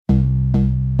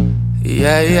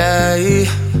Yeah, yeah,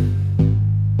 yeah.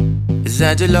 It's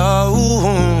Angelo,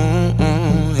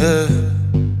 yeah.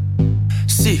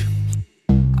 See,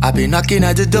 I've been knocking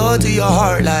at the door to your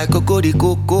heart like Coco,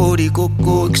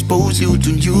 expose you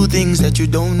to new things that you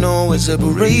don't know and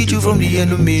separate you from the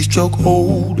enemy's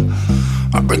chokehold.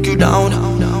 I break you down,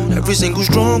 every single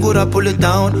stronghold I pull it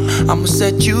down. I'ma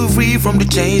set you free from the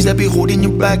chains that be holding you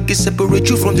back and separate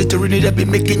you from the tyranny that be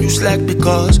making you slack.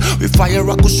 Because with fire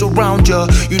I could surround ya,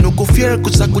 you know go fear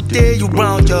cause I could tear you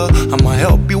round ya. I'ma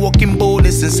help you walk in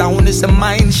boldness and soundness of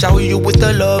mind, shower you with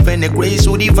the love and the grace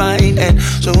so divine and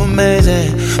so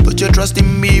amazing. Put your trust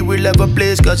in me, we'll have a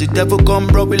place, cause it never come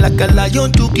robbing like a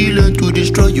lion to kill and to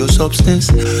destroy your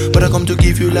substance. But I come to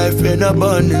give you life in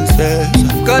abundance, yes.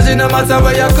 Cause it no matter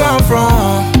where you come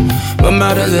from, what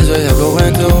matters is where you're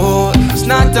going to. It's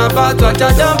not about what you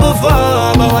done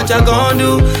before, but what you gonna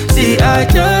do. See, I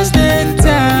just didn't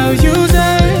tell you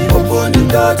that. Open the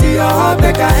door to your heart,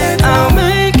 make I enter. I'll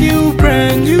make you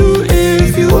brand new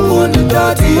if you open the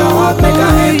door to your heart, make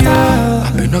I enter.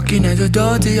 I've been knocking at the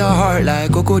door to your heart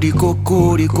like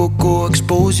Coco,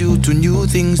 expose you to new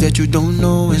things that you don't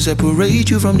know and separate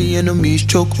you from the enemy's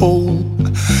chokehold.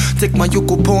 Take my yoke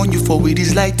upon you, for it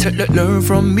is light. Learn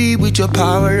from me with your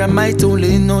power and might. Don't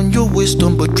lean on your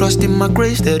wisdom, but trust in my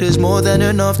grace. That is more than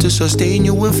enough to sustain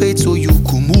you in faith, so you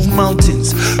can move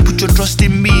mountains. Put your trust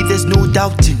in me, there's no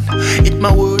doubting. It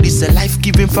my word is a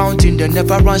life-giving fountain that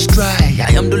never runs dry.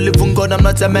 I am the living God, I'm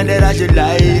not a man that I should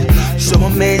lie. So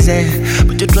amazing.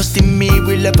 Put your trust in me,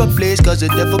 we'll have a place, cause the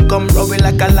devil come roaring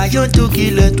like a lion to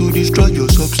kill and to destroy your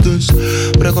substance.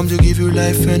 But I come to give you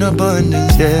life in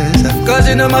abundance, yes. Cause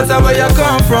it no matter where you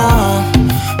come from,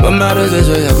 what matters is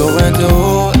where you're going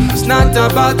to. It's not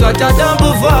about what you done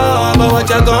before, but what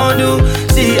you gonna do.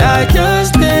 See, I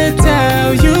just didn't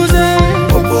tell you that.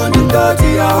 Open the door to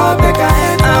your heart, make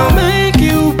I enter. I'll make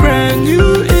you brand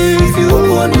new if you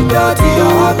open the door to your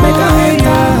heart, make I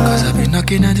enter. Cause I've been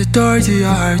knocking at the door to your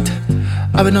heart.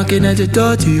 I've been knocking at the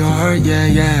door to your heart, yeah,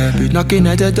 yeah. Been knocking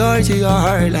at the door to your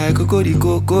heart like Coco.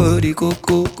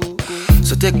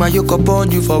 So take my yoke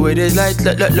upon you, for it is light.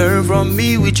 Learn from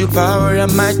me with your power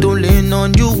and might. Don't lean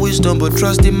on your wisdom, but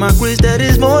trust in my grace. That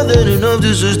is more than enough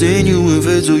to sustain you in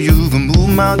faith, so you can move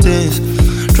mountains.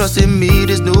 Trust in me,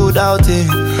 there's no doubting.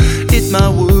 It my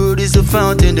word is a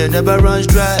fountain that never runs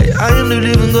dry. I am the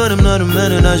living God, I'm not a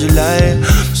man and I should lie.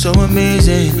 So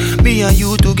amazing, me and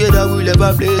you together we'll have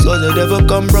a place. Cause the devil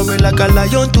come roaring like a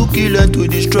lion to kill and to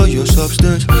destroy your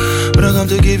substance. But I come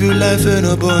to give you life in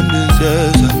abundance,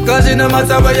 yes. Cause it no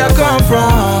matter where you come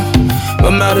from,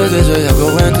 what matters is where you're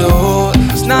going to.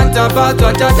 It's not about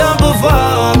what you done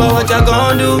before, but what you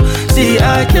gonna do. See,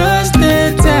 I just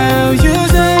didn't tell you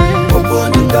that.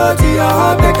 Open the door to your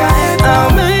heart, make I enter.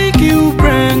 I'll make you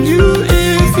brand new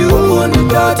if you open the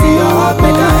door to your heart,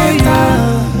 make I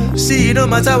enter. See, no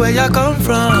matter where you come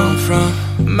from,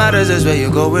 matters is where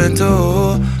you're going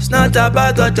to. It's not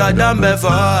about what you done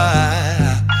before.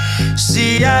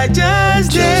 See, I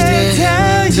just didn't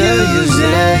tell you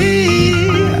that.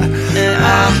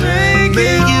 I'll make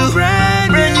you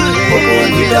brand new.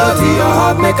 Open the door to your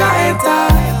heart, make I enter.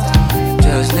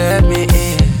 Just let me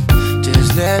in.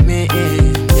 Just let me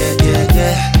in, yeah, yeah,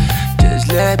 yeah. Just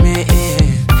let me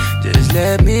in, just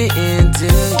let me into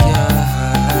your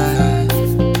heart.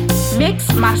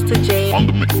 Mix Master J on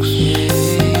the mix. Yeah.